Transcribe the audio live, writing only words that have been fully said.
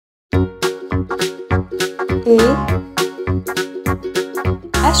A.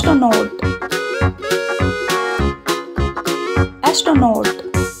 Astronaut. Astronaut.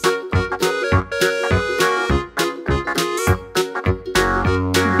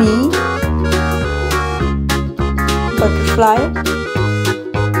 B. Butterfly.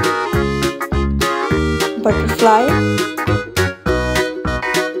 Butterfly.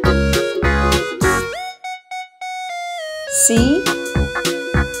 C.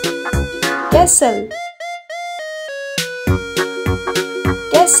 Castle.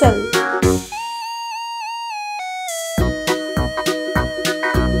 Castle.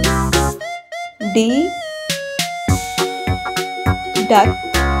 D. Duck.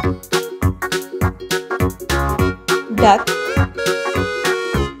 Duck.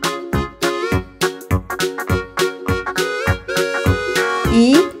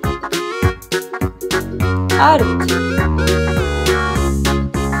 E. Earth.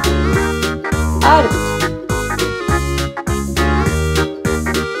 Earth.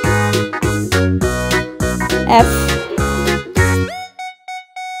 F.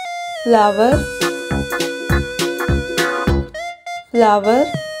 Flower. Flower.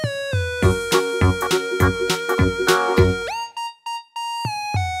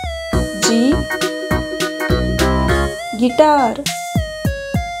 G. Guitar.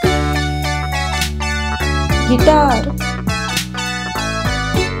 Guitar.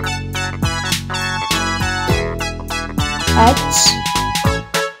 H.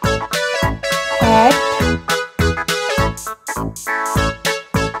 Hat.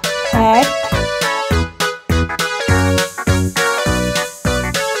 Hat.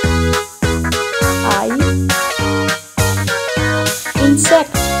 I.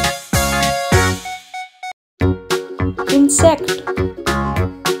 Insect. Insect.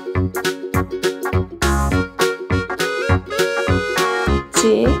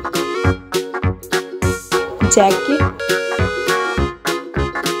 J. Jacket.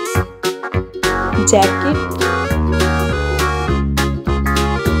 Jacket.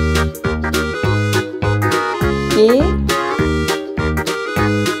 K.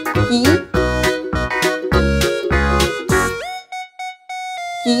 Key.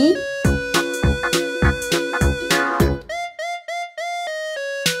 Key.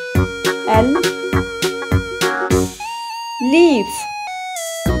 L. Leaf.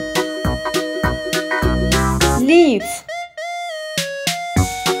 Leaf.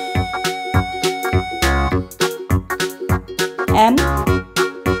 M.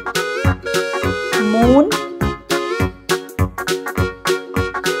 Moon.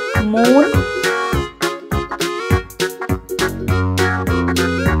 Moon.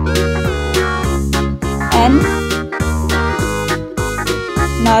 N.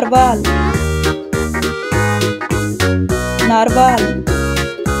 Narwhal. Narwhal.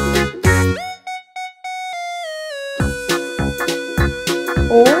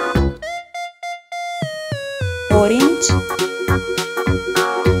 O. Orange.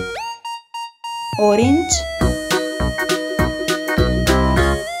 Orange.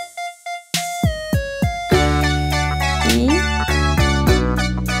 P.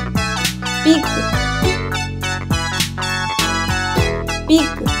 Pig. Pig.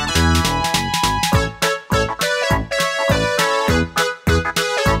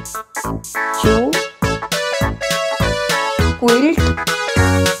 Q. Quilt.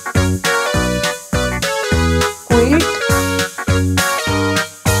 Quilt.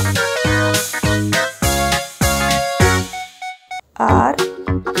 R.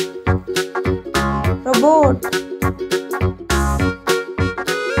 Robot.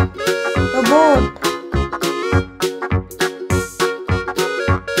 Robot.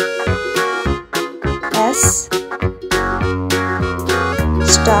 S.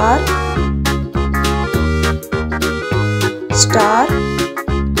 Star. Star.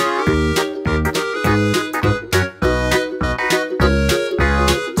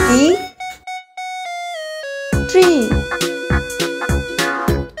 T. Tree.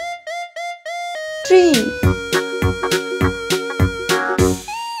 Tree.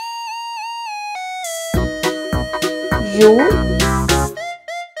 U.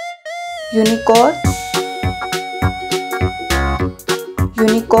 Unicorn.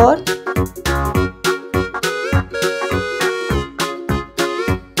 Unicorn.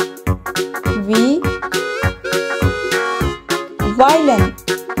 V. Violin.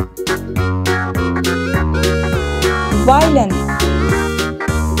 Violin.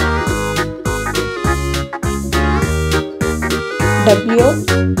 W.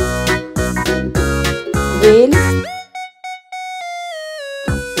 Whale.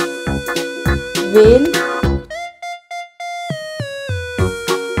 Whale.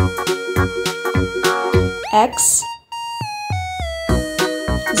 X,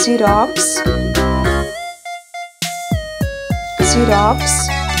 Xerox, Xerox.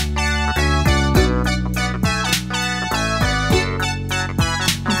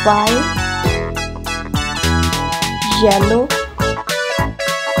 Y, yellow,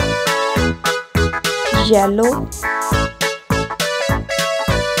 yellow.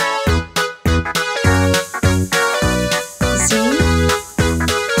 Z,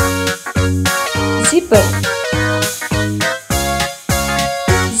 zipper,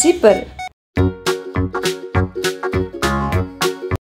 zipper.